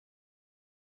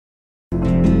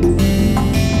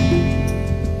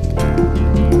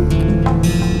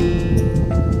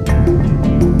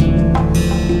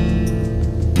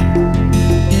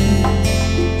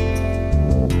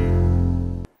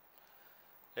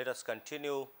let us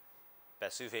continue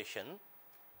passivation.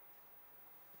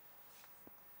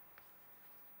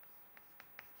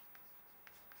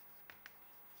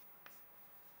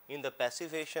 In the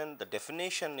passivation, the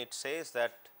definition, it says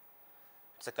that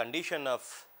it is a condition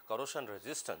of corrosion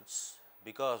resistance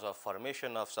because of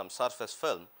formation of some surface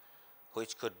film,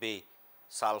 which could be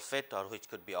sulphate or which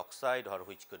could be oxide or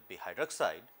which could be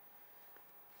hydroxide,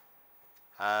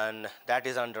 and that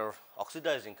is under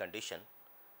oxidizing condition.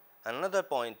 Another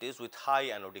point is with high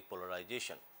anodic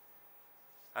polarization,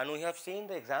 and we have seen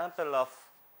the example of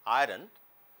iron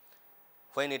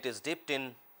when it is dipped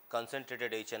in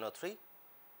concentrated HNO3.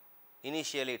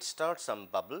 Initially it starts some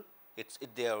bubble,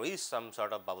 there is some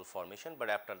sort of bubble formation,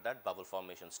 but after that bubble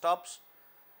formation stops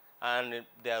and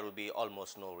there will be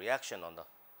almost no reaction on the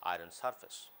iron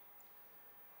surface.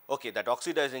 Okay, that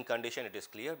oxidizing condition, it is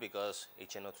clear because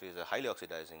HNO3 is a highly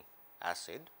oxidizing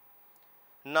acid.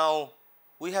 Now,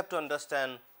 we have to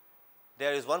understand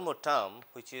there is one more term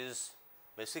which is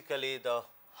basically the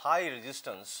high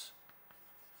resistance,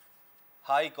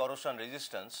 high corrosion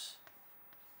resistance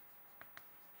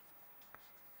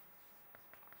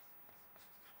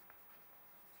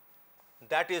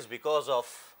that is because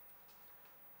of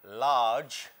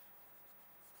large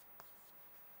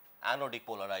anodic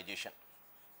polarization.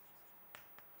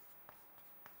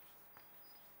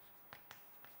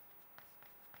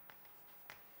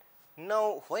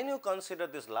 Now, when you consider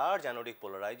this large anodic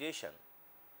polarization,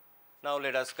 now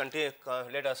let us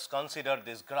consider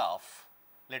this graph.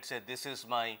 Let us say this is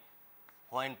my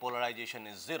when polarization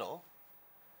is 0.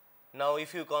 Now,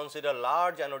 if you consider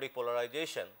large anodic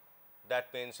polarization,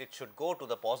 that means it should go to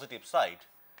the positive side.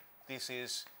 This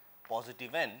is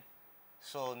positive end.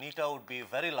 So, neta would be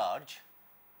very large,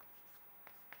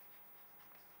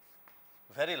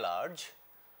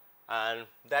 and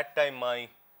that time my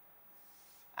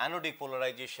anodic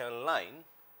polarization line,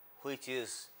 which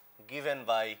is given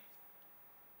by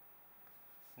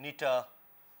neta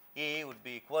A, would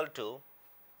be equal to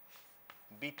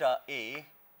beta A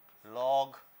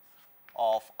log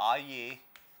of IA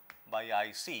by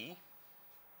IC,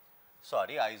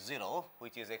 sorry, I0,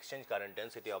 which is exchange current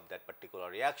density of that particular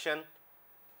reaction.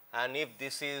 And if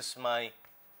this is my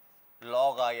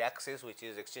log I axis, which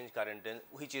is exchange current,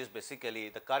 which is basically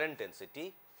the current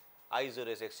density, I0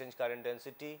 is exchange current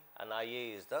density and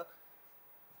IA is the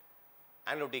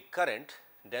anodic current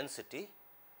density,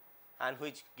 and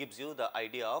which gives you the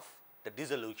idea of the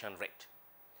dissolution rate.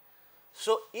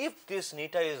 So, if this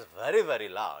neta is very, very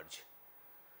large,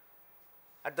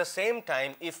 at the same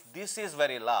time if this is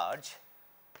very large,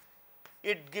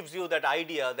 it gives you that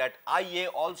idea that IA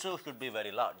also should be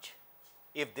very large.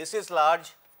 If this is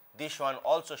large, this one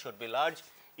also should be large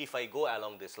if I go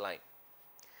along this line.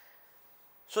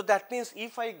 So, that means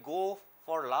if I go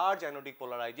for large anodic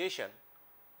polarization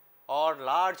or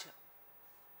large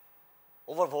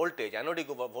over voltage, anodic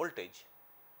over voltage,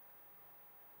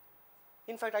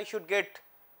 in fact, I should get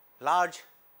large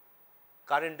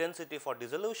current density for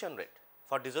dissolution rate,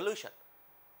 for dissolution.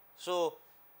 So,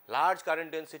 large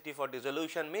current density for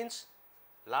dissolution means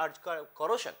large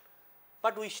corrosion,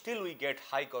 but we get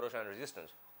high corrosion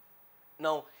resistance.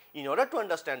 Now, in order to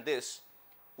understand this,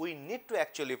 we need to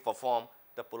actually perform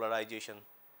the polarization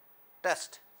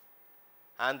test,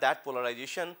 and that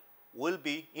polarization will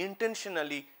be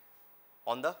intentionally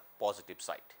on the positive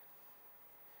side.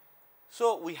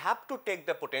 So, we have to take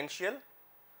the potential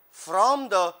from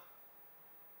the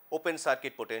open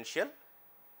circuit potential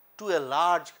to a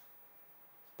large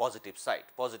positive side,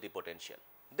 positive potential.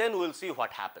 Then we will see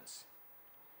what happens.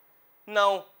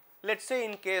 Now, let us say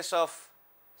in case of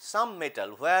some metal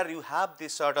where you have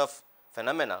this sort of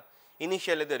phenomena,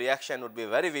 initially the reaction would be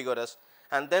very vigorous,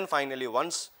 and then finally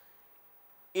once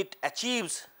it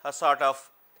achieves a sort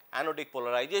of anodic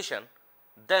polarization,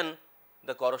 then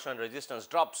the corrosion resistance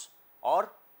drops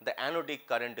or the anodic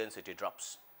current density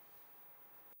drops.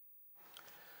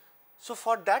 So,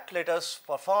 for that let us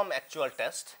perform actual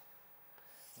test.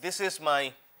 This is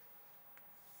my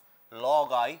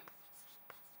log I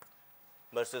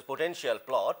versus potential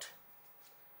plot,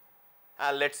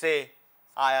 and let us say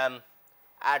I am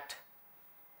at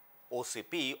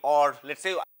OCP, or let us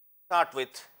say I start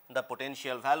with the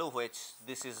potential value which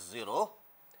this is 0,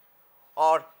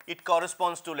 or it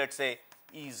corresponds to let us say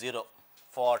E0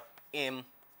 for M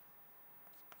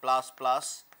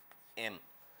plus M,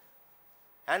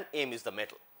 and M is the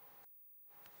metal.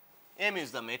 M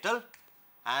is the metal,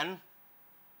 and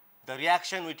the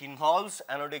reaction which involves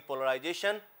anodic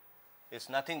polarization is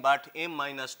nothing but M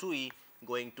minus 2E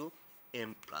going to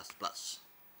M plus plus.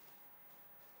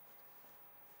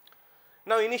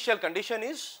 Now, initial condition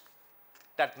is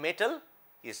that metal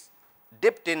is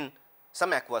dipped in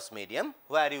some aqueous medium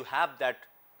where you have that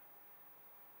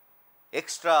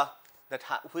extra that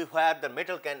where the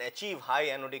metal can achieve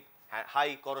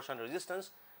high corrosion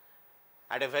resistance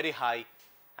at a very high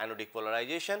anodic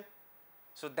polarization.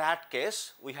 So, that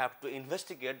case we have to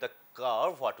investigate the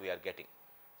curve what we are getting.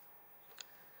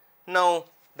 Now,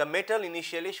 the metal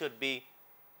initially should be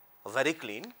very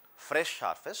clean, fresh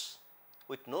surface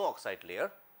with no oxide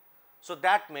layer. So,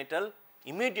 that metal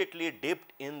immediately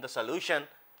dipped in the solution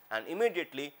and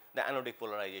immediately the anodic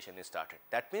polarization is started.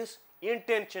 That means,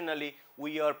 intentionally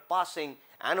we are passing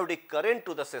anodic current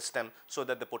to the system so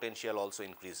that the potential also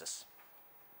increases.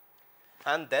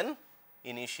 And then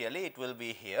initially it will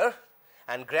be here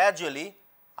and gradually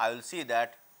I will see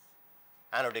that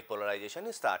anodic polarization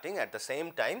is starting. At the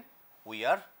same time we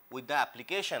are with the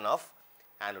application of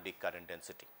anodic current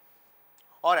density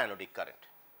or anodic current.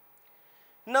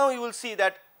 Now, you will see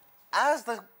that as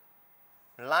the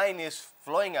line is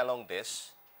flowing along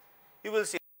this, you will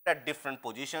see at different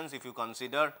positions, if you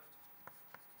consider,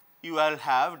 you will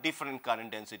have different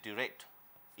current density rate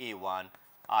A1,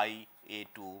 I,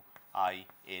 A2, I,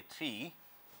 A3,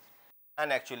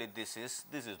 and actually this is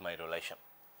my relation.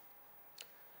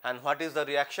 And what is the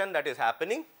reaction that is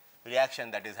happening?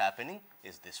 Reaction that is happening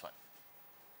is this one.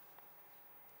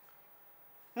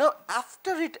 Now,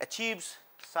 after it achieves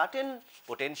certain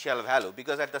potential value,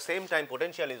 because at the same time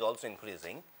potential is also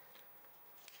increasing,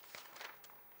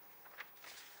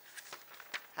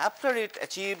 after it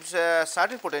achieves a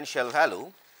certain potential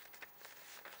value,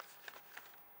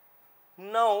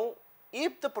 now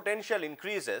if the potential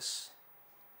increases,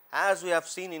 as we have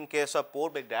seen in case of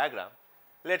Pourbaix diagram,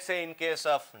 let us say in case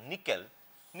of nickel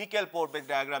Pourbaix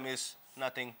diagram is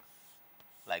nothing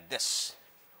like this,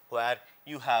 where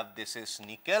you have this is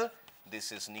nickel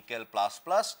plus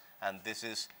plus and this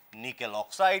is nickel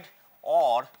oxide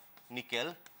or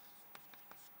nickel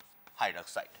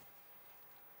hydroxide.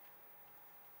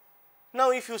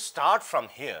 Now, if you start from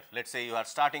here, let us say you are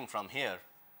starting from here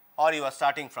or you are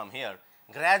starting from here,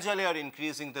 gradually you are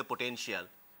increasing the potential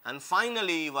and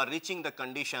finally you are reaching the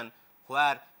condition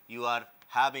where you are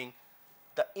having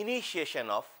the initiation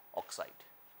of oxide.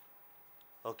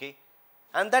 Okay.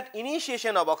 And that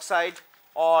initiation of oxide,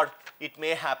 or it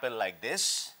may happen like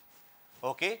this,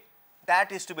 okay,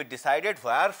 that is to be decided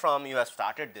where from you have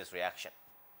started this reaction.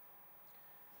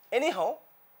 Anyhow,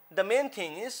 the main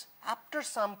thing is after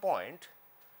some point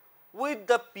with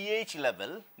the pH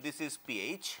level, this is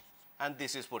pH and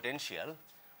this is potential,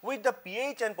 with the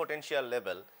pH and potential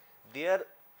level there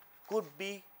could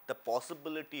be the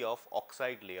possibility of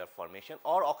oxide layer formation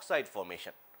or oxide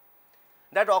formation.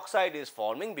 That oxide is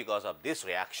forming because of this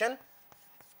reaction.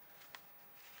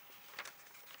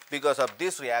 Because of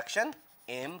this reaction,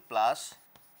 M plus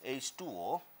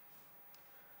H2O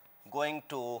going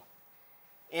to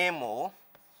MO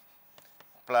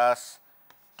plus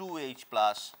 2H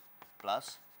plus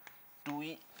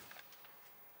 2E,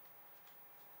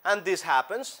 and this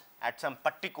happens at some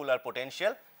particular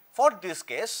potential. For this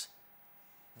case,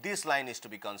 this line is to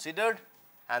be considered,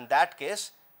 and that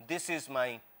case this is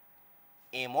my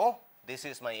MO, this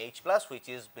is my H plus, which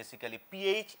is basically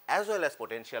pH as well as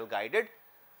potential guided.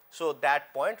 So,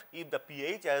 that point, if the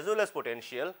pH as well as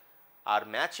potential are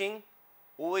matching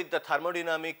with the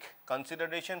thermodynamic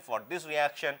consideration for this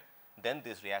reaction, then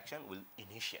this reaction will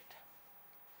initiate.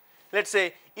 Let us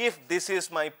say if this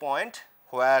is my point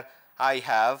where I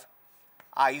have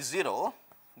I0,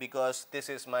 because this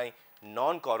is my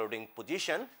non-corroding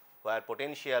position where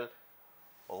potential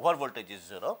over voltage is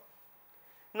 0.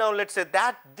 Now, let us say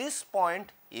that this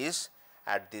point is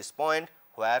at this point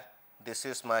where this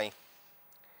is my,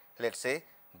 let us say,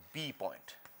 B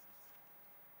point.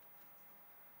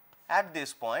 At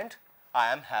this point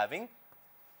I am having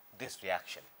this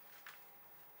reaction.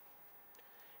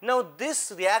 Now,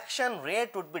 this reaction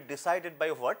rate would be decided by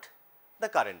what? The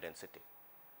current density.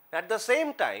 At the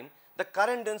same time, the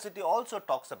current density also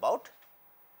talks about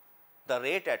the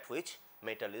rate at which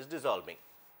metal is dissolving.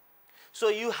 So,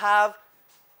 you have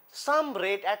some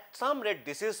rate, at some rate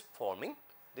this is forming,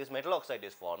 this metal oxide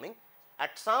is forming,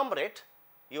 at some rate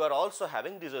you are also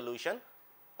having dissolution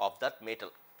of that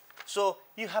metal. So,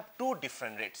 you have two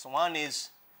different rates, one is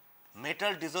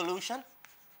metal dissolution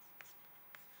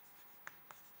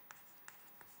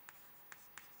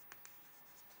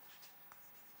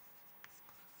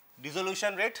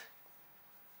rate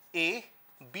A,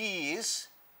 B is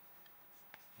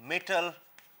metal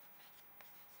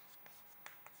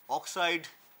oxide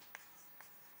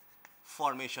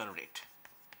formation rate.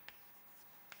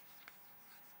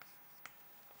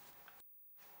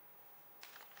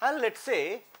 And let us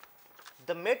say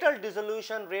the metal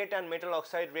dissolution rate and metal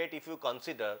oxide rate, if you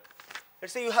consider, let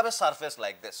us say you have a surface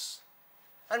like this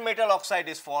and metal oxide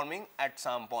is forming at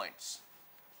some points.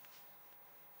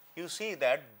 You see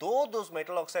that though those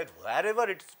metal oxide, wherever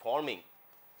it is forming,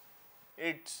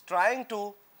 it is trying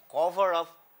to cover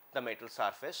up the metal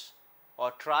surface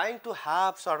or trying to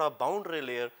have sort of boundary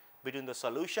layer between the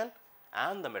solution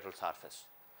and the metal surface.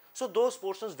 So, those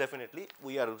portions definitely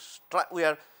we are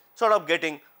sort of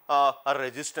getting a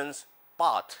resistance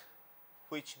path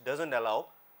which does not allow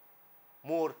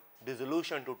more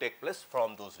dissolution to take place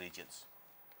from those regions.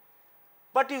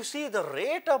 But you see the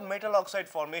rate of metal oxide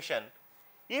formation,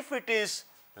 if it is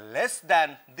less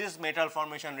than this metal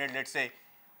formation rate, let us say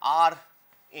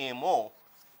RMO,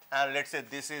 and let us say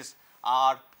this is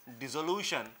R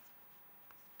dissolution,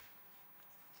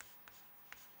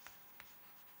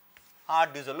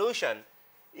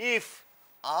 if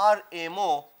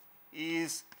RMO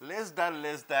is less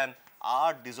than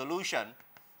R dissolution,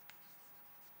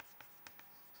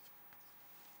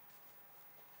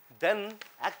 then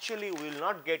actually we will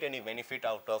not get any benefit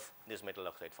out of this metal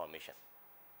oxide formation.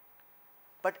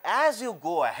 But as you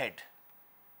go ahead,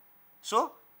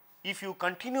 so if you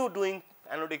continue doing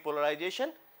anodic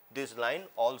polarization, this line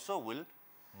also will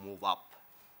move up.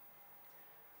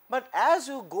 But as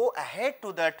you go ahead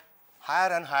to that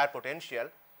higher and higher potential,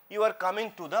 you are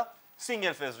coming to the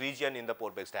single phase region in the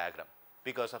Pourbaix diagram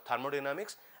because of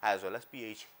thermodynamics as well as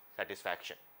pH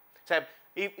satisfaction. So,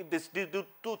 if these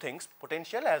two things,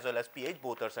 potential as well as pH,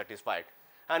 both are satisfied,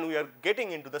 and we are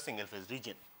getting into the single phase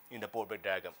region in the Pourbaix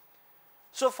diagram.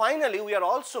 So, finally, we are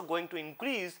also going to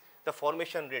increase the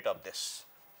formation rate of this.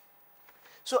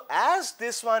 So, as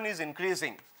this one is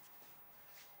increasing,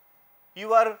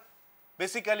 you are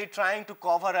basically trying to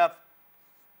cover up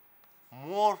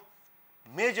more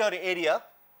major area,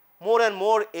 more and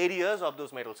more areas of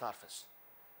those metal surface.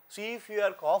 See, if you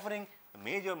are covering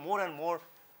more and more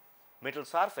metal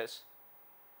surface,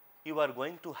 you are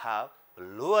going to have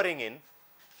lowering in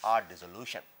R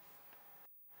dissolution.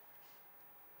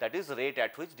 That is rate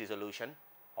at which dissolution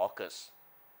occurs.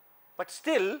 But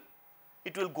still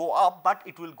it will go up, but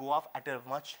it will go up at a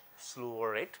much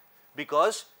slower rate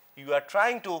because you are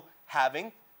trying to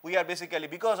we are basically,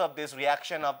 because of this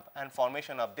reaction of and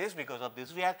formation of this, because of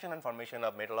this reaction and formation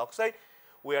of metal oxide,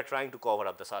 we are trying to cover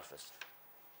up the surface.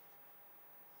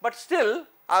 But still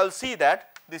I will see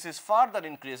that this is further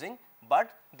increasing,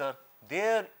 but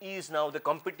there is now the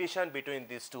competition between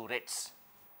these two rates.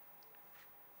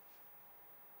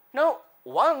 Now,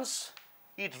 once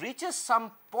it reaches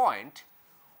some point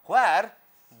where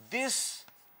this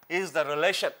is the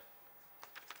relation,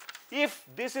 if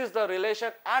this is the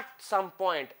relation at some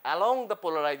point along the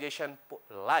polarization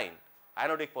line,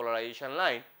 anodic polarization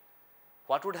line,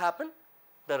 what would happen?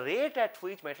 The rate at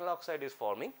which metal oxide is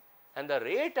forming and the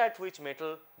rate at which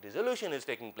metal dissolution is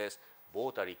taking place,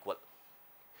 both are equal.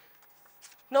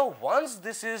 Now, once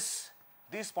this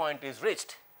point is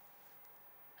reached,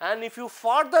 and if you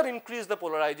further increase the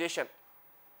polarization,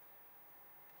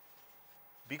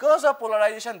 because of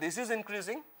polarization this is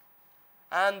increasing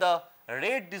and the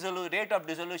rate of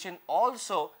dissolution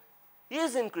also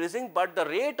is increasing, but the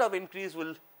rate of increase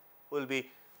will be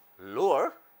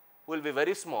lower, will be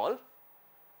very small,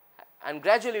 and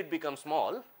gradually it becomes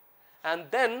small, and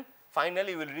then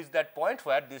finally we will reach that point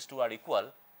where these two are equal.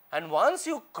 And once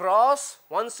you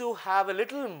have a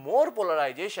little more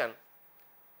polarization,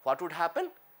 what would happen?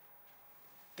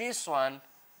 This one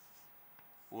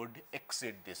would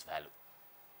exceed this value.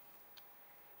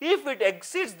 If it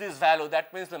exceeds this value,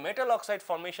 that means the metal oxide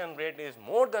formation rate is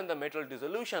more than the metal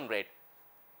dissolution rate.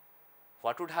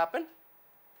 What would happen?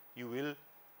 We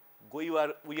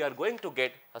are going to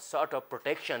get a sort of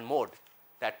protection mode.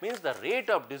 That means the rate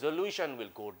of dissolution will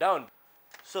go down.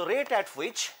 So, rate at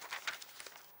which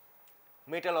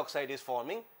metal oxide is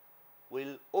forming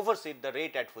will oversee the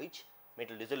rate at which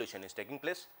metal dissolution is taking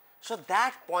place. So,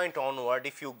 that point onward,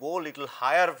 if you go little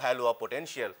higher value of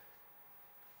potential,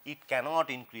 it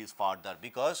cannot increase further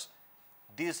because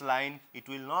this line, it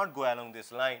will not go along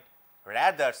this line,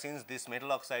 rather since this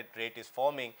metal oxide rate is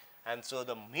forming, and so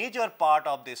the major part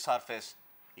of this surface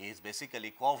is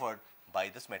basically covered by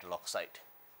this metal oxide.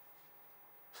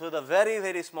 So, the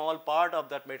very small part of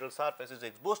that metal surface is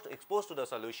exposed to the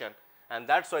solution, and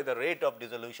that is why the rate of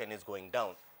dissolution is going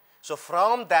down. So,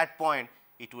 from that point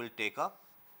it will take a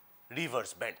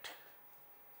reverse bend,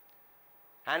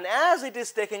 and as it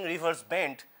is taking reverse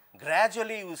bend,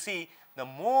 gradually you see the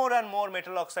more and more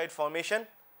metal oxide formation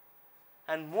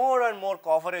and more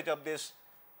coverage of this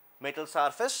metal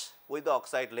surface with the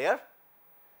oxide layer,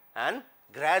 and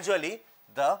gradually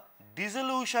the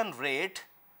dissolution rate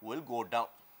will go down.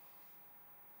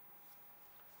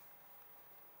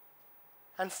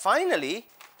 and finally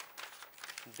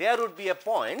there would be a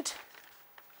point,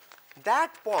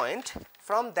 that point,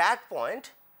 from that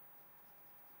point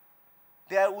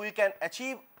there we can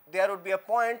achieve, there would be a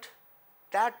point,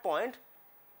 that point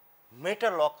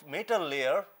metal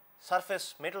layer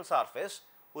surface, metal surface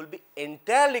will be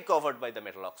entirely covered by the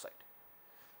metal oxide.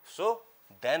 So,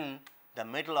 then the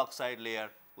metal oxide layer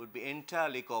will be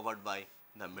entirely covered by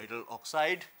the metal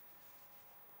oxide,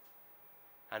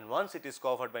 and once it is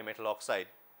covered by metal oxide,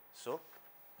 so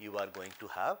you are going to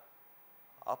have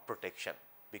a protection,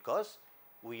 because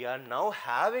we are now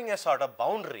having a sort of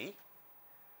boundary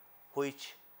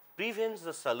which prevents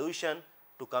the solution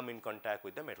to come in contact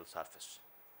with the metal surface.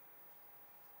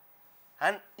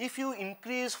 And if you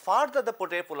increase further the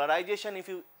polarization, if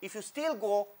you still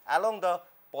go along the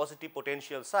positive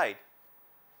potential side,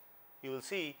 you will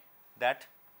see that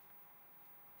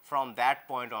from that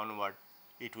point onward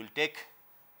it will take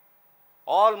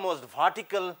almost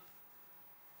vertical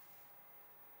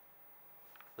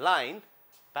line,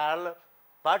 parallel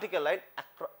vertical line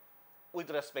with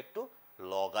respect to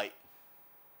log I.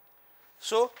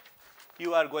 So,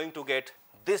 you are going to get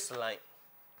this line,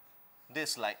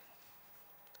 this line.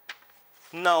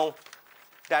 Now,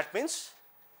 that means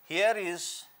here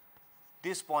is,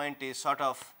 this point is sort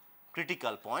of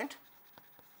critical point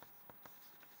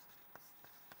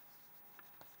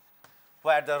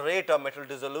where the rate of metal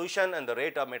dissolution and the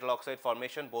rate of metal oxide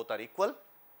formation both are equal,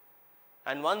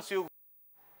 and once you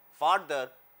further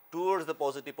towards the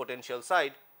positive potential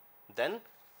side, then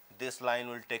this line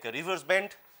will take a reverse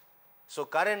bend. So,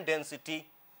 current density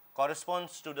corresponding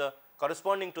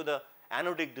to the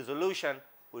anodic dissolution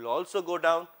will also go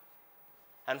down,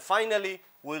 and finally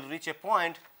we will reach a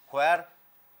point where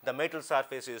the metal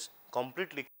surface is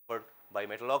completely covered by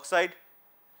metal oxide,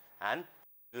 and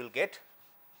you will get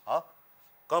a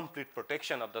complete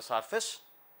protection of the surface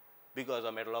because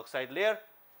of metal oxide layer.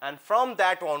 And from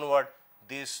that onward,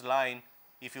 this line,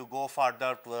 if you go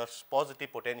further towards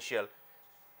positive potential,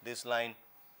 this line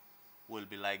will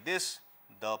be like this,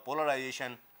 the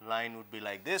polarization line would be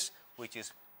like this, which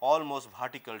is almost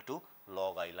vertical to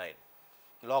log I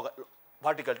line,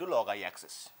 vertical to log I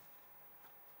axis,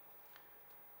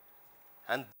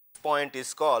 and this point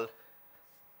is called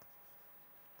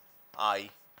I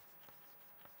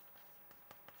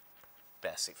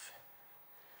passive,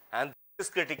 and this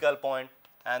is critical point,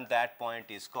 and that point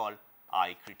is called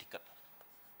I critical.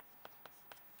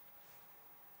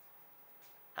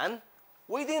 And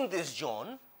within this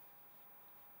zone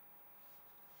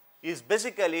is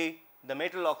basically the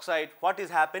metal oxide. What is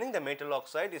happening? The metal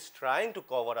oxide is trying to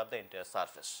cover up the entire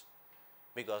surface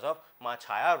because of much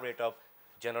higher rate of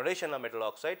generation of metal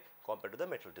oxide compared to the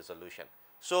metal dissolution.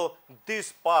 So,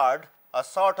 this part a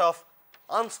sort of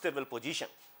unstable position,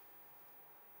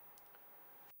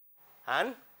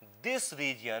 and this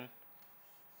region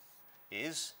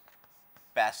is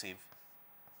passive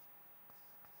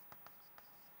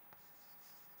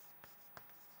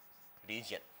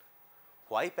region.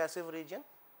 Why passive region?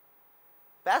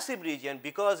 Passive region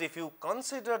because if you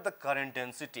consider the current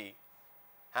density,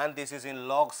 and this is in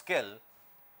log scale,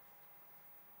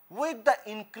 with the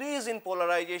increase in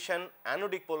polarization,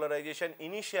 anodic polarization,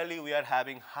 initially we are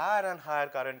having higher and higher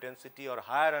current density or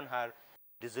higher and higher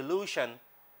dissolution,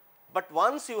 but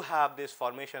once you have this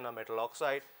formation of metal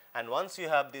oxide and once you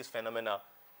have this phenomena,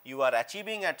 you are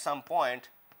achieving at some point,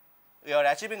 you are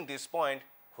achieving this point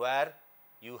where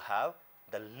you have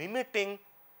the limiting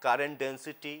current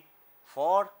density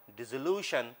for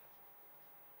dissolution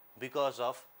because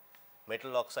of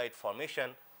metal oxide formation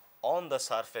on the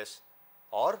surface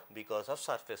or because of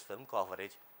surface film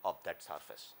coverage of that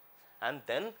surface, and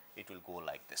then it will go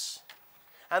like this.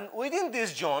 And within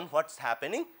this zone, what is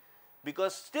happening?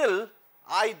 Because still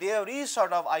there is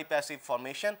sort of I passive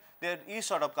formation, there is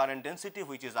sort of current density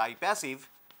which is I passive,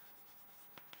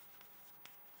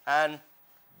 and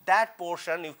that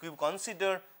portion, if you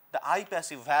consider the I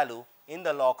passive value in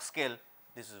the log scale,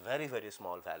 this is very, very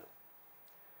small value,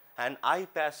 and I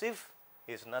passive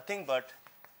is nothing but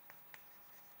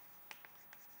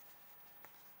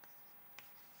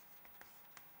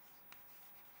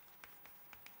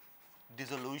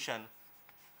dissolution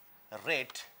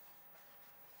rate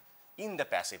in the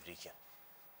passive region,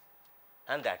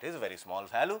 and that is a very small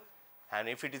value. And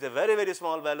if it is a very, very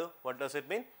small value, what does it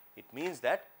mean? It means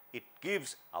that it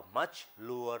gives a much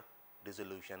lower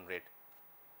dissolution rate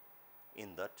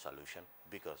in that solution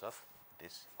because of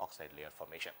this oxide layer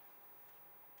formation.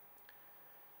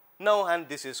 Now, and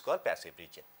this is called passive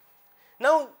region.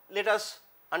 Now, let us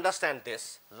understand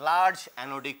this large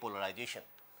anodic polarization.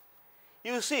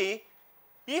 You see,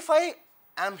 if I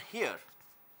am here,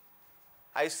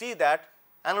 I see that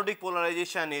anodic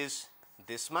polarization is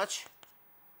this much,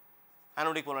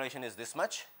 anodic polarization is this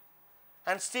much,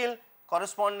 and still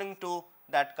corresponding to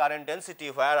that current density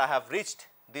where I have reached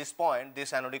this point,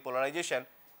 this anodic polarization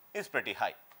is pretty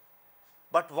high.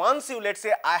 But once you, let us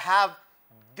say I have,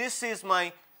 this is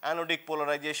my anodic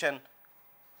polarization,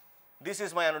 this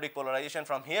is my anodic polarization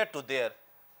from here to there,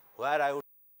 where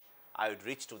I would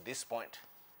reach to this point,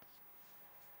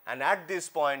 and at this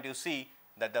point you see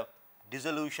that the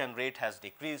dissolution rate has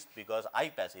decreased because I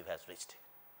passive has reached.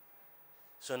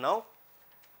 So, now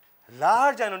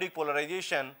large anodic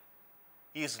polarization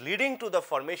is leading to the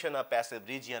formation of passive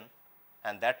region,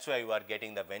 and that is why you are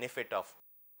getting the benefit of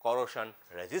corrosion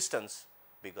resistance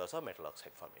because of metal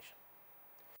oxide formation.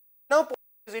 Now,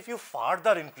 if you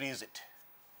further increase it,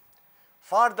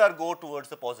 further go towards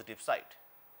the positive side,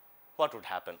 what would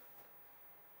happen?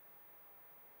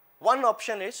 One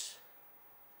option is,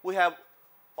 we have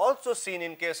also seen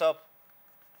in case of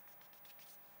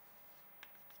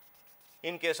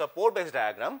pore based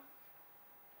diagram,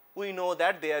 we know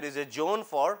that there is a zone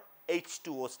for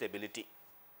H2O stability,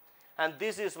 and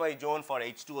this is my zone for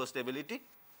H2O stability,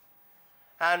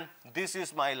 and this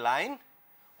is my line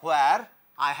where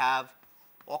I have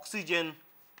oxygen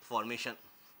formation.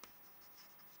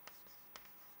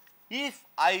 If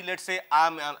I, let us say I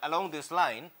am along this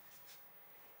line,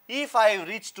 if I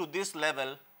reach to this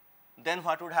level, then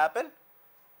what would happen?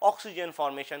 Oxygen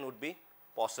formation would be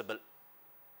possible.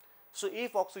 So,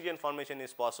 if oxygen formation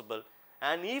is possible,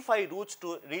 and if I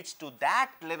reach to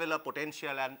that level of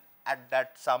potential and at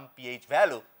that some pH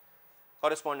value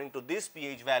corresponding to this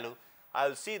pH value, I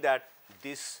will see that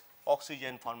this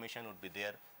oxygen formation would be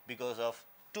there because of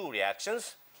two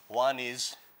reactions. One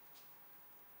is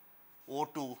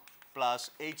O2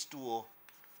 plus H2O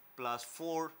plus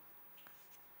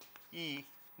 4E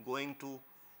going to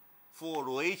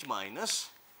 4OH minus.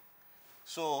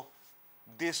 So,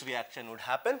 this reaction would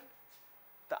happen.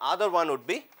 The other one would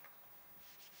be,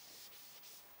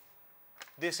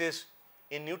 this is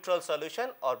in neutral solution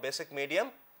or basic medium.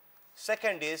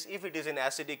 Second is, if it is in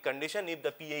acidic condition, if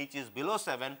the pH is below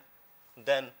 7,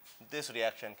 then this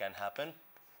reaction can happen.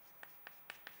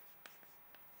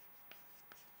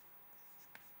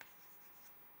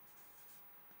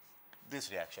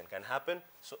 This reaction can happen.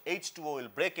 So, H2O will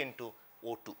break into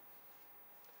O2,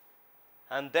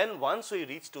 and then once we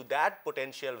reach to that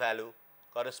potential value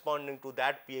corresponding to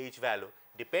that pH value,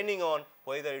 depending on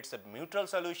whether it is a neutral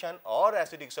solution or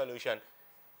acidic solution,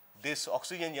 this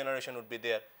oxygen generation would be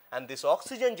there, and this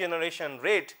oxygen generation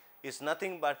rate is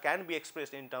nothing but can be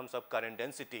expressed in terms of current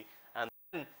density, and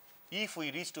then if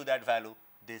we reach to that value,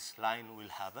 this line will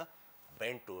have a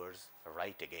bend towards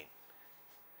right again,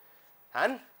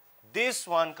 and this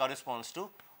one corresponds to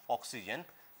oxygen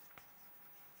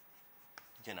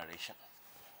generation.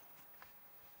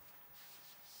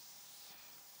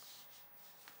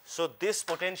 So, this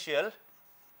potential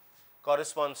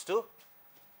corresponds to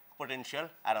potential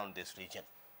around this region,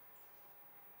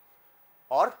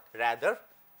 or rather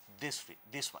this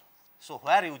one. So,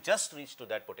 where you just reach to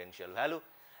that potential value,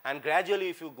 and gradually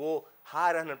if you go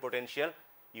higher on potential,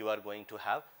 you are going to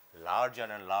have larger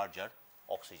and larger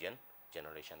oxygen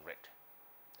generation rate.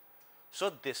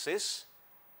 So, this is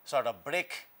sort of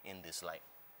break in this line.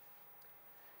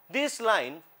 This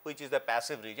line, which is the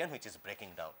passive region which is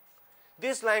breaking down,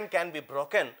 this line can be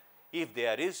broken if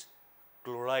there is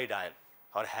chloride ion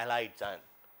or halide ion.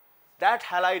 That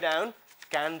halide ion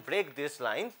can break this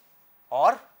line,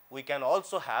 or we can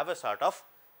also have a sort of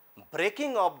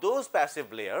breaking of those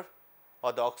passive layer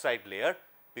or the oxide layer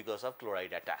because of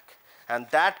chloride attack, and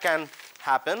that can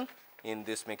happen in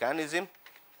this mechanism.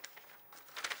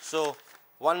 So,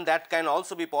 one that can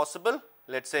also be possible,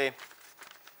 let us say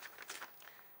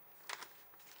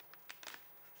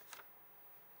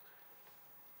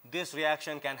this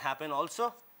reaction can happen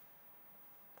also.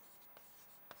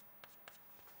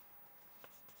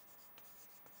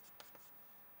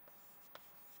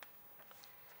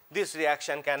 This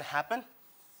reaction can happen,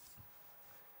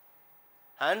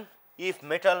 and if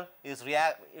metal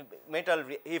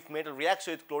reacts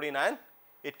with chlorine ion,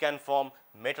 it can form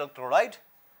metal chloride,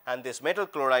 and this metal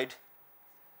chloride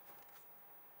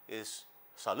is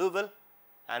soluble,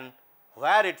 and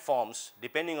where it forms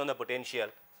depending on the potential,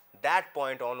 that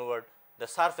point onward the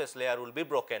surface layer will be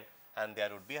broken and there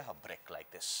would be a break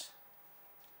like this.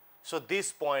 So,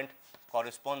 this point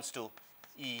corresponds to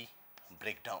E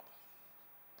breakdown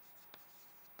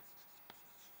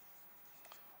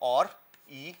or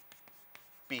E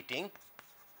pitting,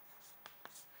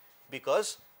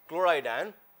 because chloride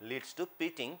ion leads to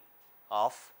pitting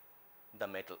of the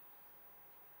metal.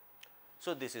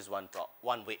 So, this is one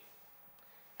way.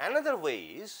 Another way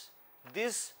is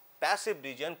this passive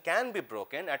region can be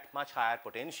broken at much higher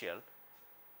potential.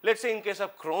 Let us say in case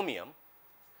of chromium,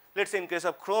 let us say in case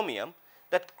of chromium,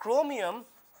 that chromium,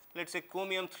 let us say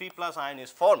chromium 3 plus ion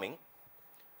is forming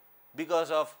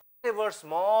because of whatever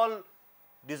small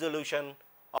dissolution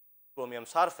of chromium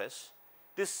surface.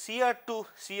 This Cr2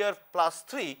 Cr plus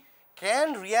 3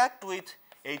 can react with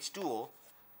H2O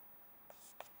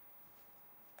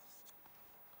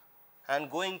and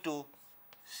going to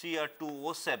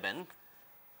Cr2O7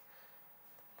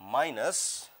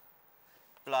 minus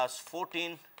plus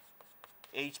 14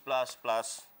 H plus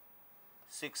plus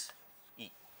 6 E.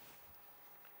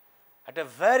 At a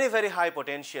very high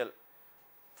potential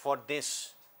for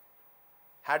this,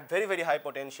 had very high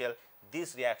potential,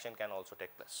 this reaction can also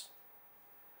take place.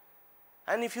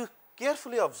 And if you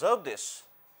carefully observe this,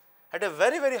 at a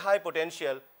very high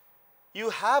potential, you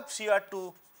have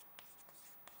Cr2O3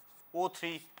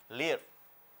 layer,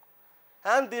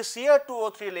 and this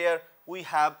Cr2O3 layer we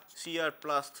have Cr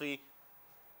plus 3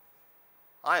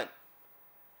 ion,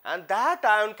 and that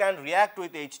ion can react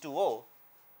with H2O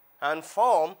and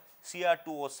form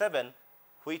Cr2O7,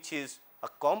 which is a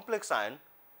complex ion,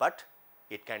 but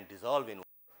it can dissolve in water.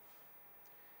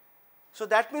 So,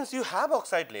 that means you have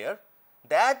oxide layer,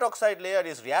 that oxide layer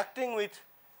is reacting with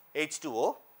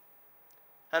H2O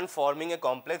and forming a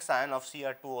complex ion of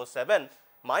Cr2O7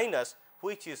 minus,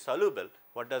 which is soluble.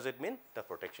 What does it mean? The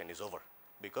protection is over,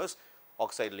 because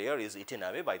oxide layer is eaten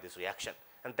away by this reaction,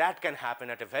 and that can happen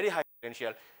at a very high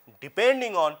potential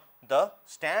depending on the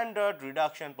standard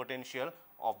reduction potential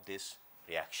of this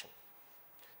reaction.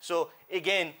 So,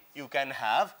 again you can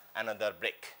have another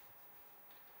break,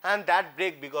 and that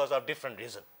break because of different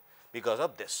reason, because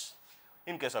of this.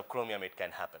 In case of chromium it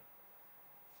can happen.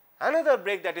 Another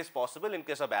break that is possible in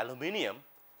case of aluminium,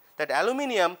 that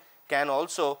aluminium can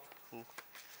also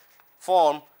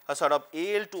form a sort of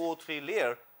Al2O3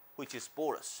 layer which is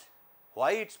porous.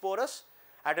 Why it is porous?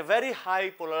 At a very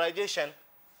high polarization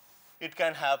it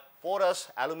can have porous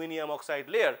aluminium oxide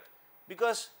layer,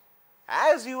 because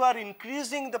as you are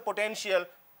increasing the potential,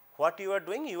 what you are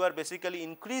doing? You are basically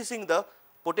increasing the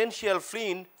potential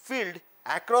field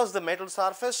across the metal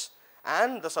surface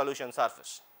and the solution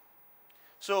surface.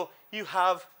 So, you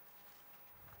have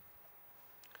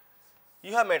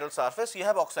metal surface, you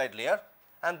have oxide layer,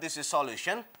 and this is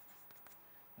solution,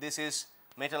 this is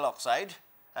metal oxide,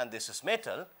 and this is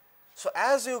metal. So,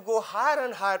 as you go higher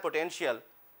and higher potential,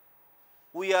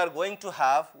 we are going to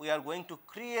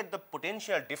create the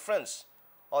potential difference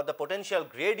or the potential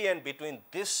gradient between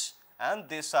this and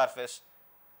this surface.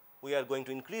 We are going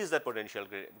to increase that potential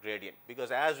gradient,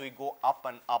 because as we go up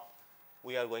and up,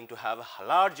 we are going to have a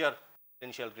larger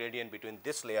potential gradient between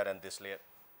this layer and this layer.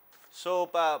 So,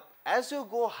 as you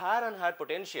go higher and higher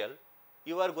potential,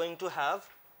 you are going to have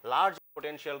large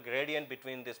potential gradient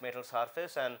between this metal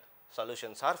surface and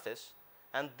solution surface,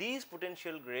 and these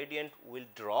potential gradient will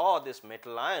draw this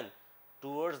metal ion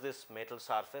towards this metal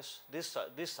surface, this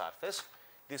surface.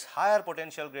 This higher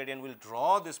potential gradient will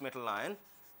draw this metal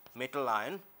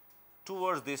ion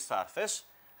towards this surface,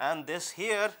 and this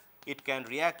here it can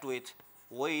react with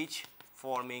OH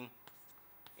forming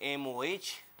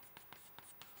MOH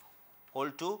whole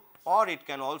 2, or it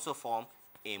can also form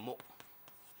MO.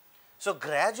 So,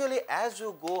 gradually as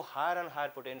you go higher and higher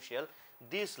potential,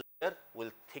 this layer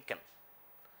will thicken.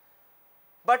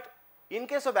 But in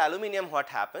case of aluminium, what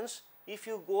happens? If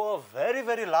you go a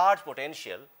very large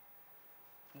potential,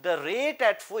 the rate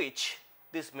at which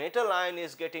this metal ion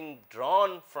is getting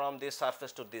drawn from this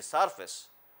surface to this surface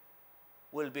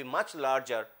will be much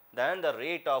larger than the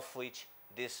rate of which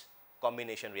this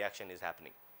combination reaction is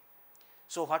happening.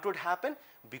 So, what would happen?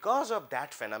 Because of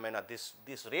that phenomena, this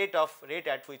rate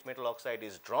at which metal oxide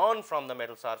is drawn from the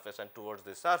metal surface and towards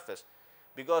this surface,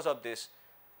 because of this,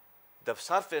 the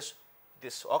surface,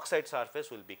 this oxide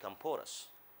surface will become porous,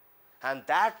 and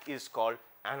that is called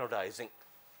anodizing.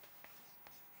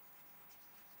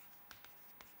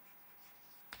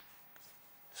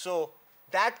 So,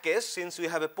 that case, since we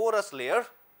have a porous layer,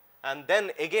 and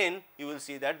then again you will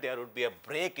see that there would be a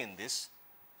break in this,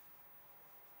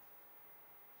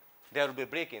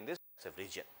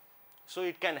 region. So,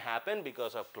 it can happen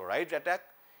because of chloride attack,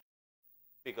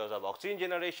 because of oxygen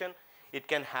generation, it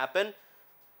can happen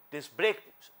this break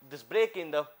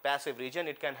in the passive region,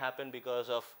 it can happen because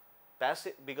of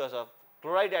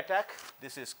chloride attack.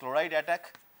 This is chloride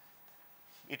attack.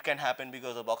 It can happen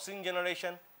because of oxygen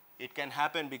generation. It can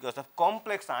happen because of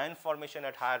complex ion formation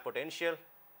at higher potential,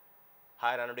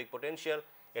 higher anodic potential.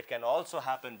 It can also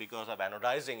happen because of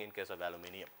anodizing in case of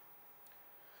aluminium.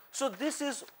 So, this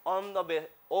is on the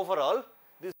overall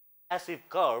this passive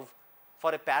curve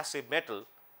for a passive metal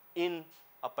in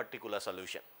a particular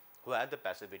solution where the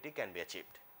passivity can be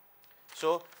achieved.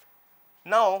 So,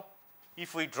 now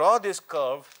if we draw this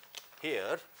curve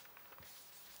here,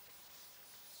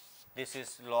 this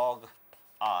is log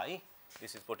I,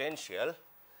 this is potential,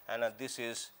 and this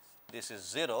is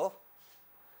 0,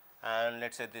 and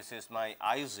let us say this is my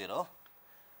I 0,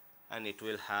 and it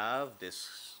will have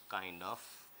this kind of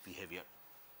behavior,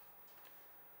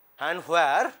 and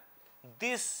where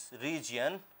this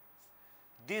region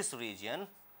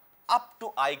up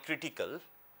to I critical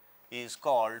is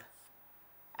called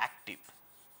active.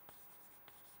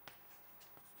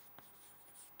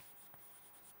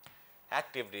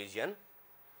 Active region.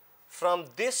 From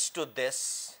this to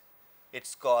this, it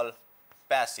is called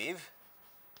passive,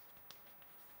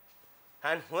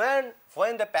 and when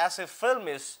the passive film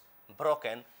is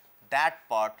broken, that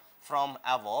part from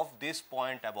above, this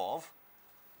point above,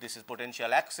 this is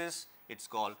potential axis, it is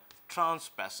called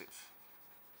transpassive.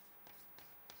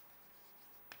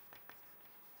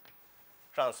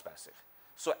 Transpassive.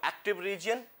 So, active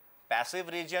region, passive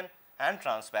region and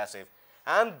transpassive,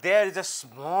 and there is a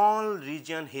small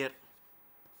region here.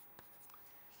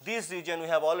 This region we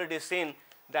have already seen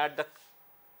that the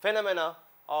phenomena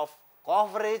of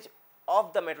coverage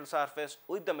of the metal surface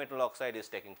with the metal oxide is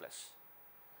taking place.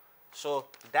 So,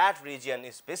 that region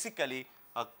is basically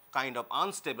a kind of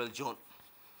unstable zone.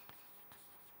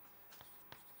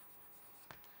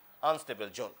 Unstable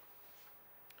zone.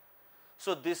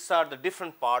 So, these are the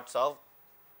different parts of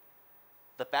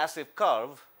the passive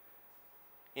curve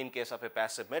in case of a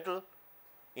passive metal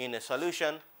in a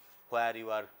solution where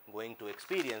you are going to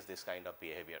experience this kind of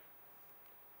behavior.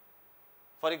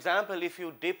 For example, if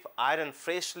you dip iron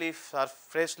freshly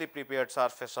prepared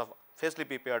surface of freshly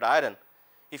prepared iron,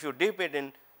 if you dip it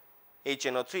in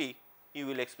HNO3, you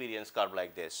will experience curve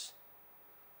like this.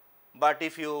 But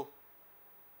if you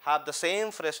have the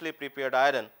same freshly prepared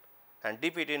iron and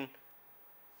dip it in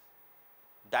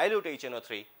dilute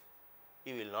HNO3,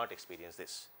 you will not experience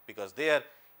this, because there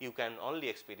you can only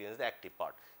experience the active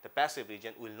part. The passive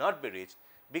region will not be reached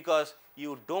because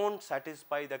you do not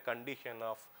satisfy the condition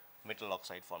of metal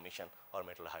oxide formation or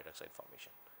metal hydroxide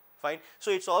formation. Fine.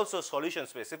 So, it is also solution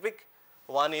specific.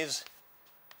 One is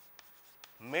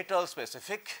metal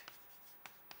specific,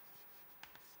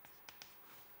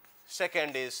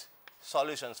 second is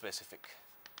solution specific.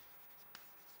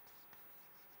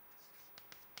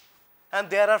 And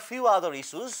there are few other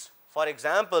issues, for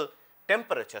example,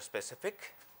 temperature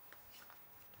specific,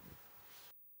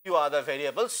 few other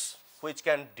variables which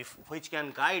can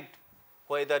guide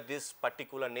whether this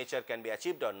particular nature can be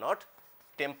achieved or not.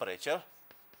 Temperature,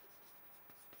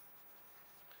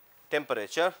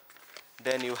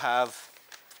 then you have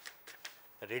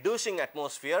reducing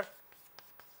atmosphere,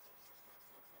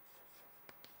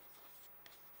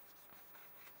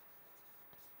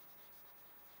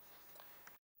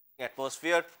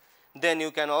 then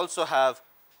you can also have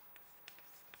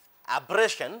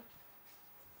abrasion,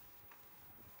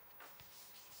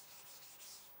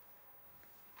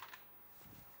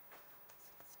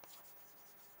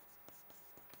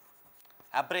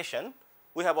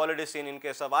 we have already seen in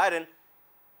case of iron,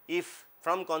 if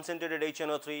from concentrated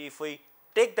HNO3, if we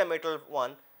take the metal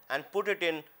one and put it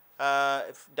in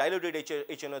diluted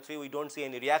HNO3, we do not see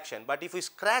any reaction, but if we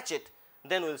scratch it,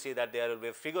 then we will see that there will be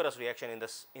a vigorous reaction in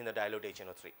the dilute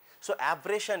HNO3. So,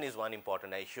 abrasion is one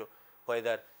important issue,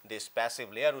 whether this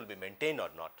passive layer will be maintained or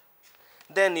not.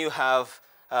 Then you have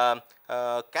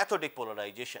cathodic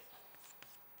polarization.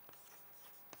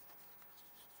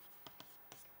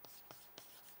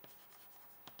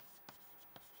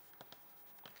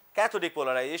 Cathodic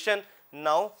polarization,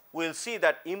 now we will see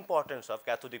that importance of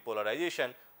cathodic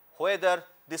polarization, whether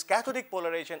this cathodic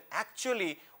polarization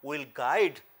actually will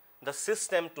guide the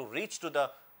system to reach to the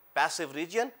passive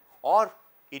region, or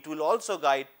it will also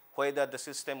guide whether the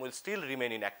system will still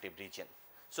remain in active region.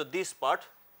 So, this part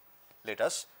let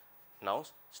us now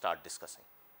start discussing.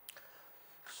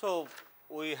 So,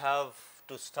 we have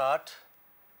to start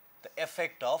the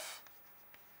effect of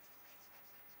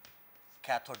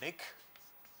cathodic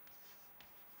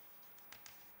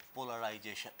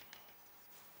polarization.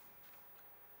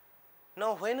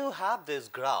 Now, when you have this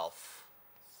graph,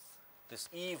 this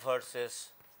E versus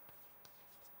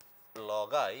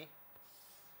log I,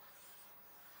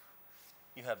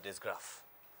 you have this graph.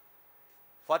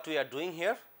 What we are doing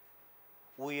here?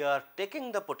 We are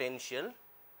taking the potential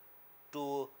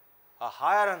to a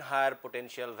higher and higher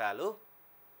potential value,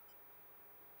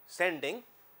 sending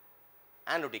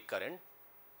anodic current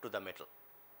to the metal.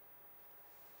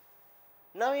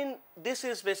 Now, this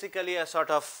is basically a sort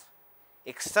of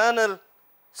external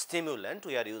stimulant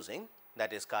we are using,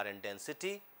 that is current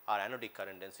density or anodic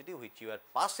current density, which you are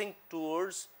passing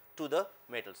towards to the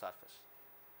metal surface.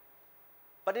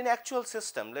 But in actual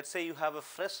system, let us say you have a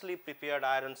freshly prepared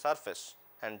iron surface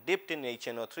and dipped in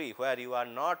HNO3, where you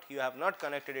have not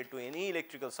connected it to any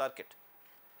electrical circuit.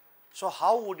 So,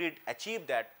 how would it achieve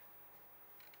that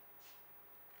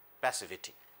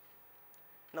passivity?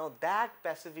 Now, that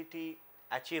passivity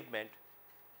achievement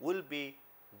will be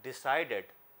decided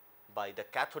by the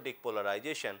cathodic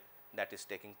polarization that is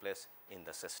taking place in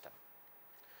the system.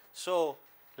 So,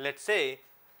 let us say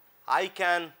I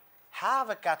can have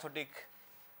a cathodic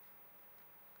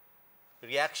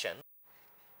reaction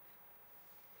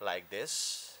like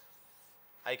this.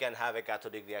 I can have a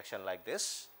cathodic reaction like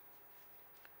this.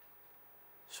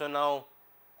 So, now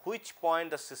which point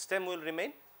the system will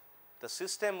remain? The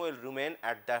system will remain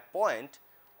at that point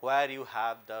where you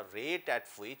have the rate at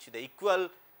which the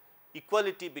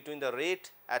equality between the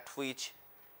rate at which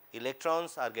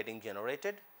electrons are getting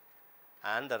generated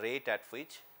and the rate at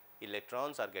which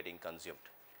electrons are getting consumed.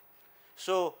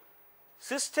 So,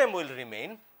 system will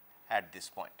remain at this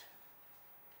point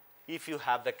if you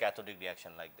have the cathodic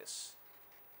reaction like this.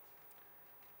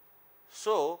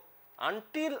 So,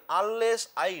 unless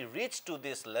I reach to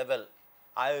this level,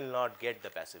 I will not get the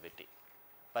passivity,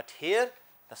 but here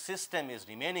the system is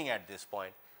remaining at this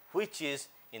point, which is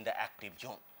in the active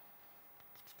zone.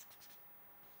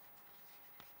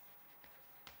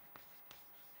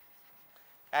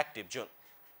 Active zone.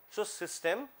 So,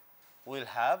 system will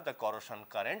have the corrosion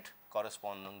current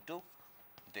corresponding to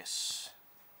this.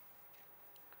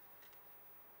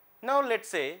 Now, let us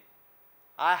say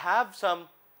I have some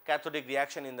cathodic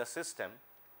reaction in the system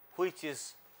which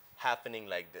is happening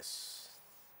like this.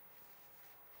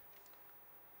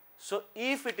 So,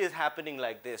 if it is happening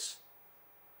like this,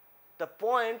 the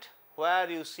point where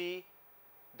you see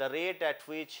the rate at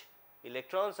which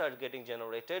electrons are getting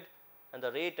generated and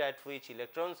the rate at which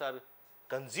electrons are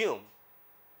consumed,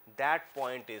 that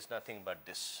point is nothing but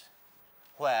this,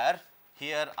 where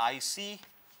here IC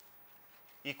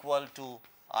equal to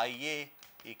IA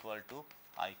equal to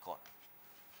I core.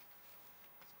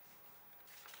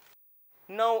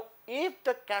 Now, if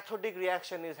the cathodic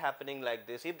reaction is happening like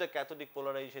this, if the cathodic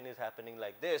polarization is happening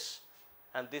like this,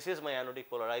 and this is my anodic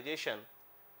polarization,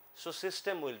 so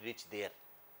system will reach there.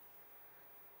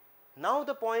 Now,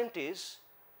 the point is,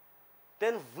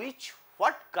 then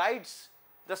what guides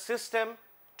the system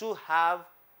to have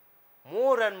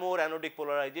more and more anodic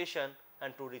polarization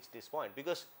and to reach this point?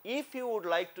 Because if you would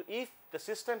like to, if the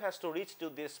system has to reach to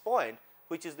this point,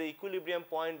 which is the equilibrium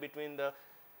point between the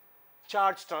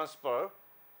charge transfer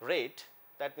rate,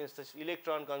 that means the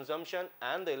electron consumption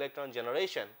and the electron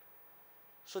generation.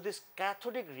 So, this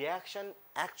cathodic reaction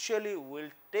actually will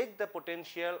take the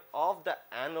potential of the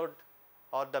anode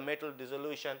or the metal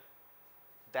dissolution,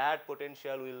 that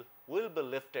potential will be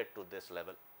lifted to this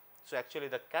level. So, actually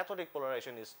the cathodic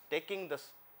polarization is taking the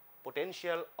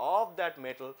potential of that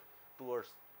metal towards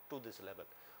to this level,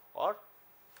 or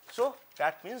so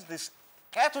that means this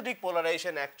cathodic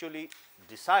polarization actually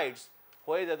decides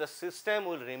whether the system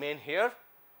will remain here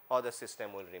or the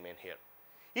system will remain here.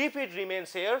 If it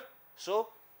remains here, so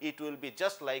it will be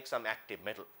just like some active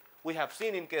metal. We have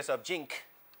seen in case of zinc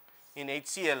in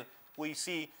HCl, we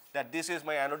see that this is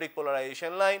my anodic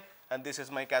polarization line and this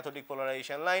is my cathodic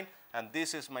polarization line, and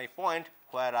this is my point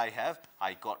where I have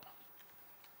I core,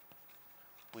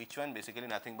 which one basically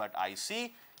nothing but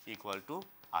IC equal to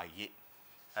IA,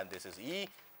 and this is E,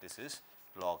 this is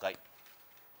log I.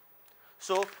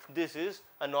 So, this is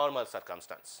a normal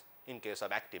circumstance in case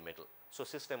of active metal. So,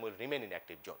 system will remain in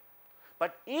active zone,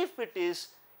 but if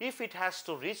it has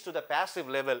to reach to the passive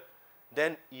level,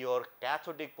 then your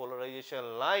cathodic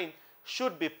polarization line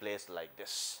should be placed like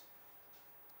this.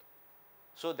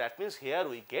 So, that means here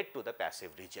we get to the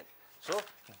passive region. So,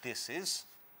 this is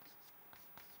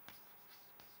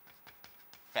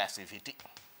passivity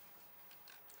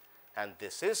and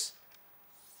this is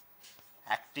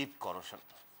active corrosion.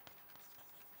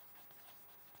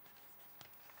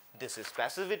 This is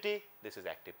passivity, this is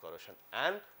active corrosion,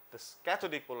 and this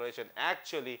cathodic polarization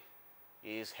actually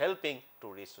is helping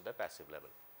to reach to the passive level.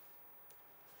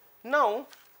 Now,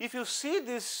 if you see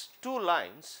these two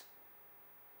lines,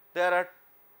 there are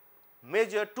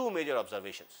two major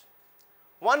observations.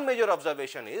 One major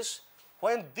observation is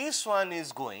when this one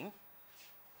is going,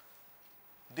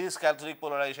 this cathodic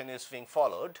polarization is being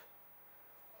followed,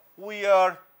 we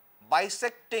are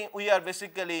bisecting, we are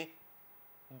basically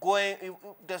going,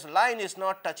 this line is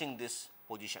not touching this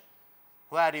position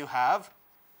where you have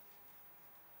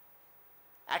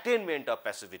attainment of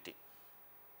passivity.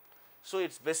 So,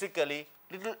 it is basically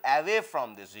little away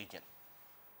from this region,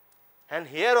 And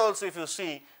here also if you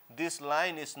see, this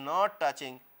line is not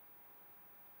touching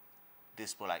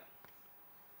this line.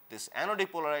 This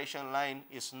anodic polarization line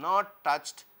is not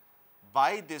touched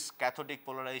by this cathodic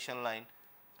polarization line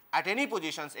at any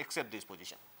positions except this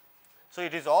position. So,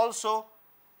 it is also,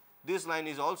 this line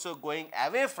is also going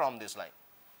away from this line.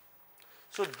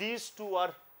 So, these two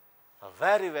are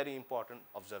very, very important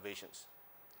observations.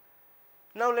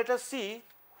 Now, let us see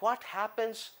what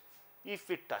happens if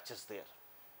it touches there.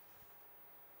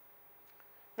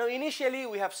 Now, initially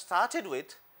we have started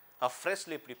with a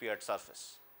freshly prepared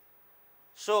surface.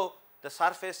 So, the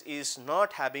surface is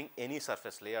not having any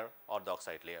surface layer or the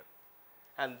oxide layer,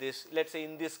 and this, let us say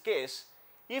in this case,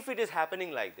 if it is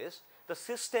happening like this, the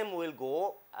system will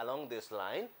go along this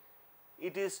line.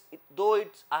 It is, though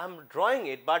it's, I am drawing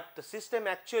it, but the system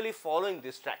actually following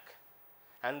this track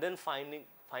and then finding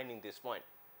this point.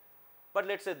 But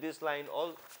let us say this line,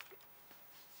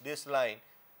 this line,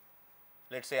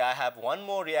 let us say I have one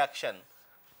more reaction,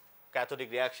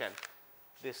 cathodic reaction.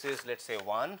 This is, let us say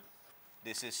 1,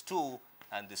 this is 2,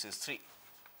 and this is 3.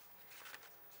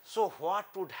 So, what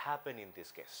would happen in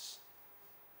this case?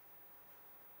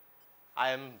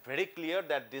 I am very clear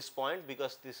that this point,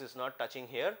 because this is not touching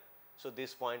here, so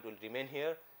this point will remain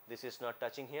here, this is not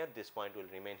touching here, this point will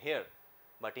remain here.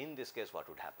 But in this case, what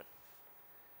would happen?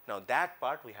 Now, that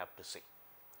part we have to see.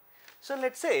 So,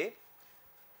 let us say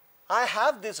I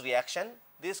have this reaction,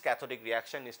 this cathodic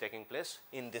reaction is taking place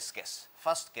in this case.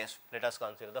 First case, let us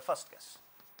consider the first case,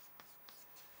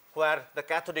 where the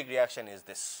cathodic reaction is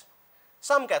this,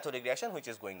 some cathodic reaction which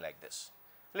is going like this.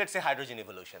 Let us say hydrogen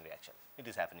evolution reaction, it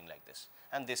is happening like this,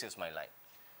 and this is my line.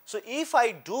 So, if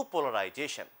I do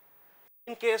polarization,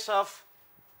 in case of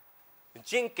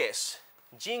zinc case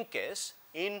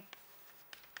in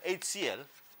HCl,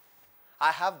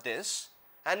 I have this,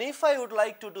 and if I would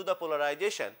like to do the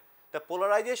polarization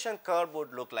curve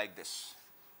would look like this.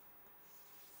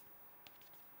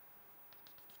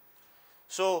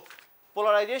 So,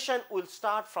 polarization will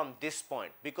start from this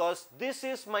point, because this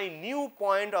is my new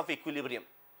point of equilibrium.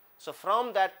 So,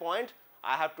 from that point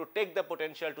I have to take the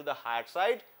potential to the higher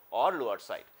side or lower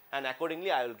side, and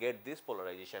accordingly I will get this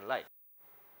polarization line,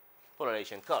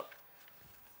 polarization curve.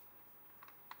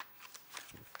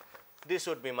 This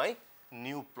would be my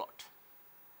new plot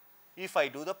if I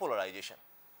do the polarization.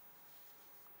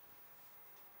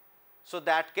 So,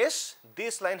 that case,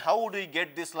 this line, how would we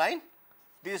get this line?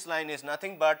 This line is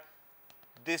nothing but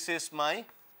this is my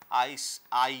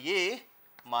IA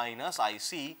minus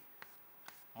IC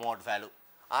mod value.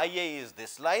 IA is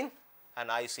this line and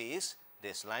IC is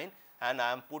this line, and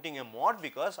I am putting a mod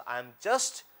because I am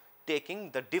just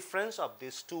taking the difference of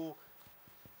these two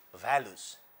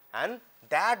values, and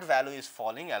that value is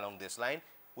falling along this line.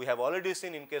 We have already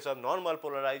seen in case of normal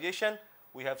polarization,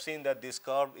 we have seen that this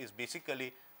curve is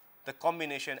basically the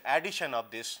combination addition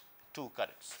of these two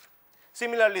currents.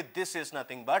 Similarly, this is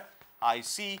nothing but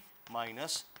IC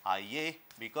minus IA,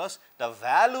 because the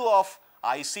value of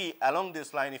IC along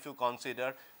this line, if you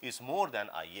consider, is more than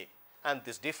IA, and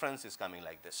this difference is coming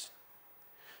like this.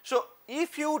 So,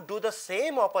 if you do the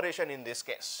same operation in this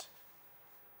case,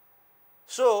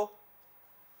 so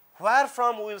where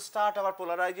from we will start our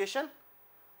polarization?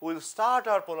 We will start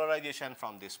our polarization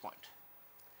from this point,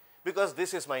 because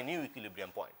this is my new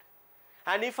equilibrium point.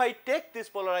 And if I take this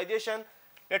polarization,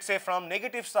 let us say from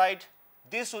negative side,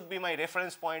 this would be my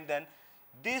reference point, then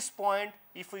this point,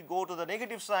 if we go to the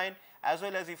negative side as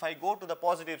well as if I go to the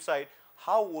positive side,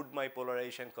 how would my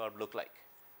polarization curve look like?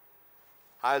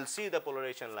 I will see the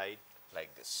polarization line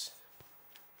like this.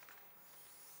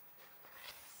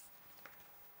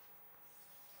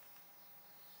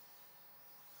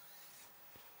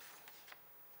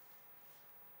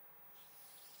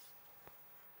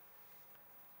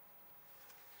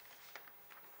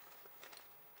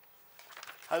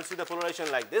 I will see the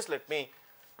polarization like this. Let me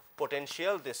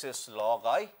potential, this is log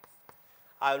I.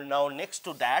 I will now, next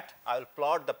to that, I will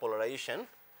plot the polarization.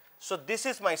 So, this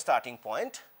is my starting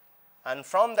point, and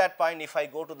from that point if I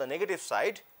go to the negative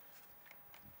side,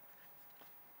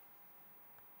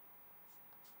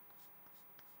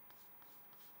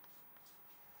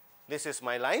 this is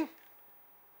my line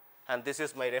and this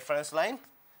is my reference line.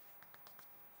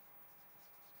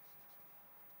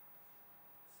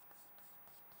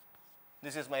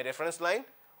 This is my reference line,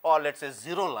 or let us say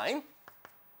 0 line,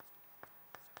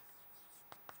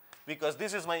 because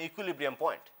this is my equilibrium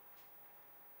point,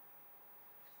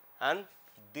 and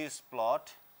this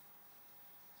plot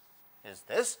is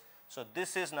this. So,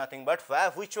 this is nothing but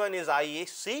which one is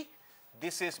IAC?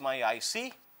 This is my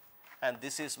IC and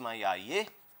this is my IA.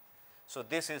 So,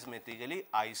 this is basically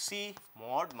IC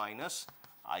mod minus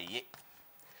IA.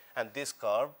 and this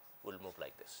curve will move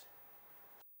like this.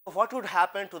 What would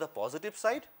happen to the positive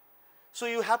side? So,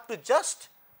 you have to just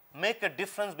make a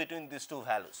difference between these two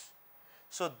values.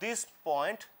 So, this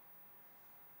point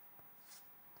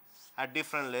at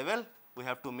different level we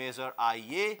have to measure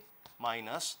IA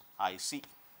minus IC.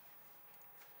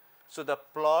 So, the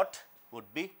plot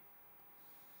would be,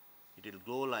 it will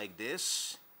go like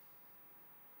this.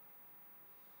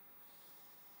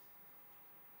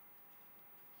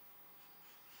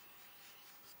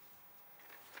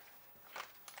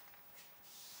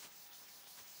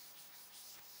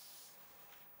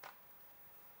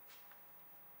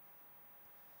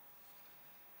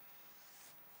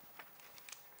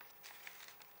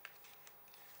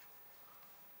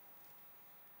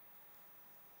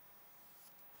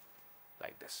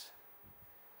 Like this.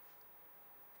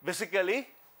 Basically,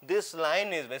 this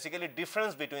line is basically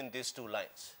difference between these two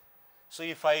lines. So,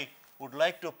 if I would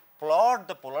like to plot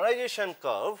the polarization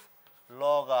curve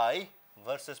log I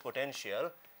versus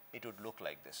potential, it would look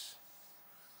like this.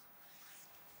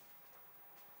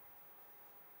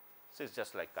 So, it is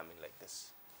just like coming like this.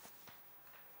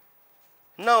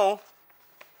 Now,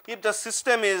 if the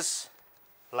system is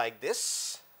like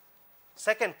this,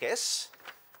 second case,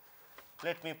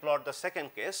 let me plot the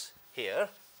second case here.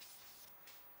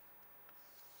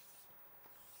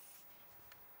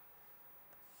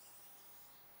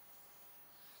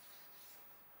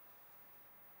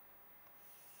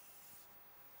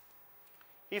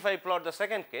 If I plot the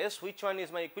second case, which one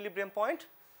is my equilibrium point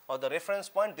or the reference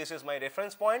point? This is my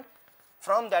reference point.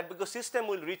 From that, because system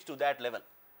will reach to that level.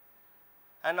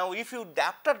 And now, if you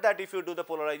after that, if you do the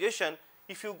polarization,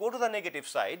 if you go to the negative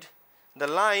side, the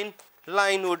line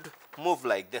would move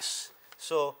like this.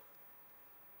 So,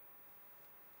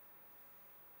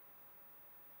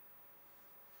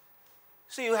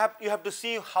 you have to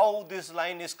see how this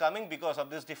line is coming because of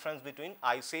this difference between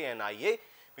IC and IA,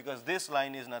 because this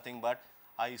line is nothing but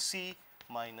IC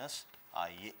minus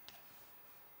IA.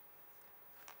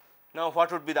 Now,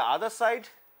 what would be the other side?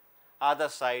 Other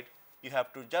side, you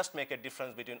have to just make a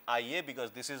difference between IA,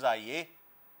 because this is IA.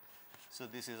 So,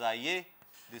 this is IA,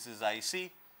 this is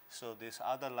IC. So, this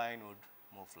other line would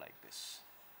move like this.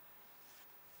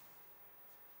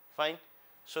 Fine.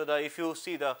 So, if you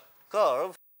see the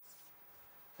curve,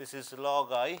 this is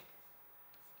log I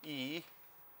E,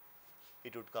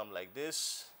 it would come like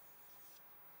this,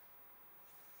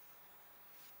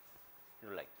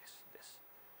 like this.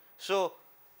 So,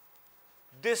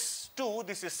 this 2,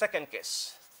 this is second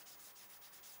case,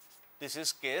 this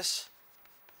is case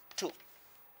 2.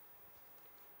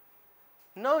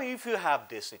 Now, if you have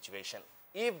this situation,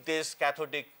 if this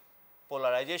cathodic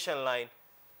polarization line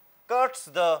cuts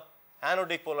the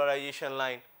anodic polarization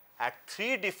line at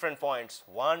 3 different points,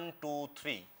 1, 2,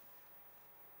 3,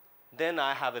 then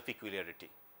I have a peculiarity,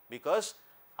 because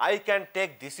I can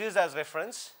take this is as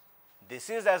reference, this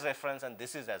is as reference, and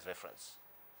this is as reference.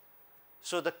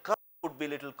 So, the curve would be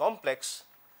little complex.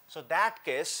 So, that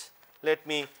case, let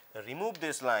me remove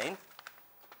this line.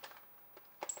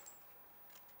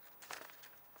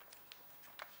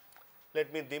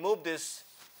 Let me remove this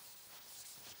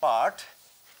part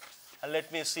and let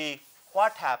me see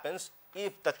what happens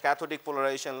if the cathodic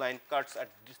polarization line cuts at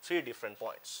 3 different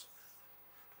points.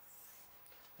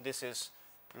 This is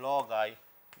log I,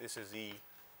 this is E.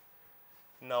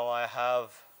 Now, I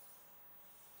have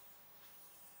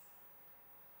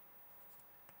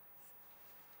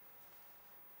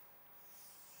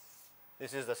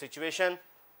this is the situation.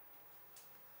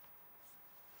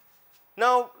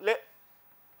 Now,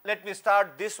 let me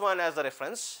start this one as a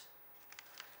reference.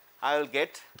 I will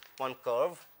get one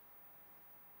curve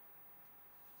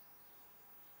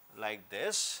like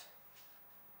this.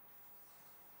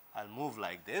 I will move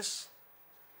like this,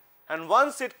 and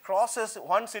once it crosses,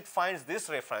 once it finds this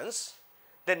reference,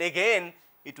 then again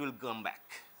it will come back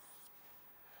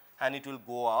and it will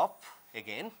go up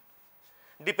again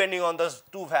depending on those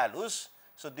two values.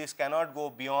 So, this cannot go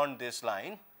beyond this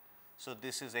line. So,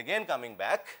 this is again coming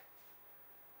back,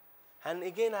 and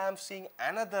again I am seeing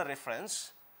another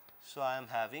reference. So, I am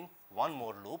having one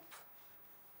more loop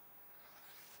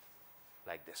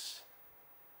like this.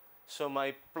 So,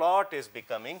 my plot is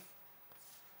becoming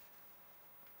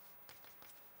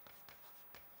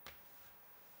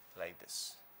like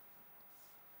this.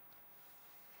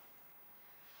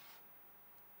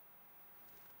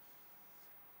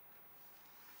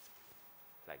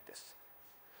 Like this.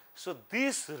 So,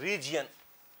 this region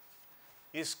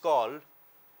is called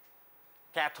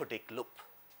cathodic loop.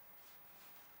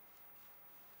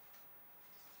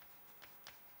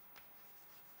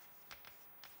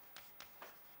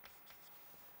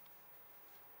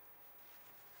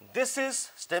 this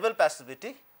is stable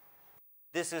passivity,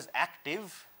 this is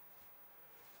active,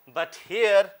 but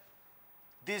here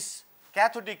this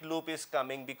cathodic loop is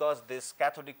coming because this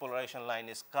cathodic polarization line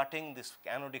is cutting this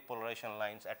anodic polarization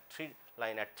lines at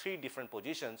three different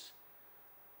positions,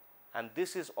 and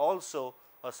this is also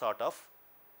a sort of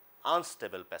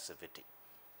unstable passivity.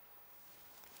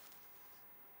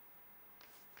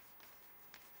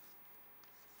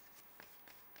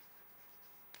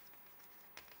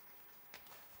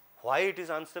 Why it is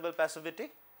unstable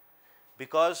passivity?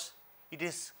 Because it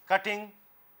is cutting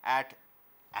at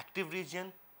active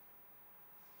region,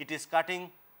 it is cutting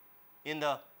in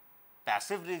the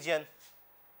passive region,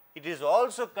 it is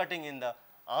also cutting in the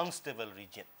unstable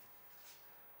region.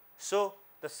 So,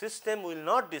 the system will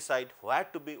not decide where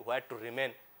to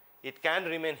remain. It can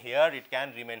remain here, it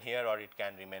can remain here, or it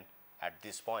can remain at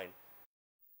this point.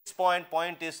 This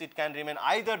point is it can remain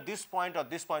either this point or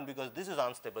this point, because this is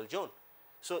unstable zone.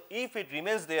 So, if it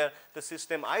remains there, the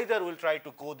system either will try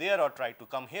to go there or try to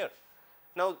come here.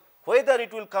 Now, whether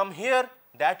it will come here,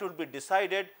 that will be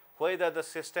decided whether the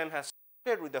system has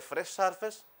started with a fresh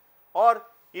surface, or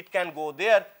it can go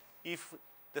there if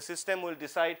the system will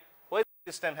decide whether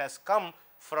the system has come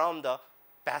from the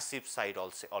passive side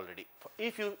also already.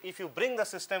 If you bring the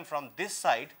system from this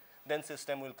side, then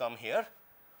system will come here,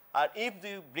 or if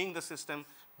you bring the system,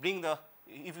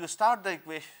 if you start the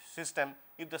system,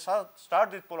 if the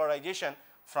start the polarization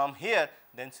from here,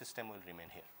 then system will remain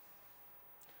here.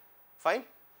 Fine.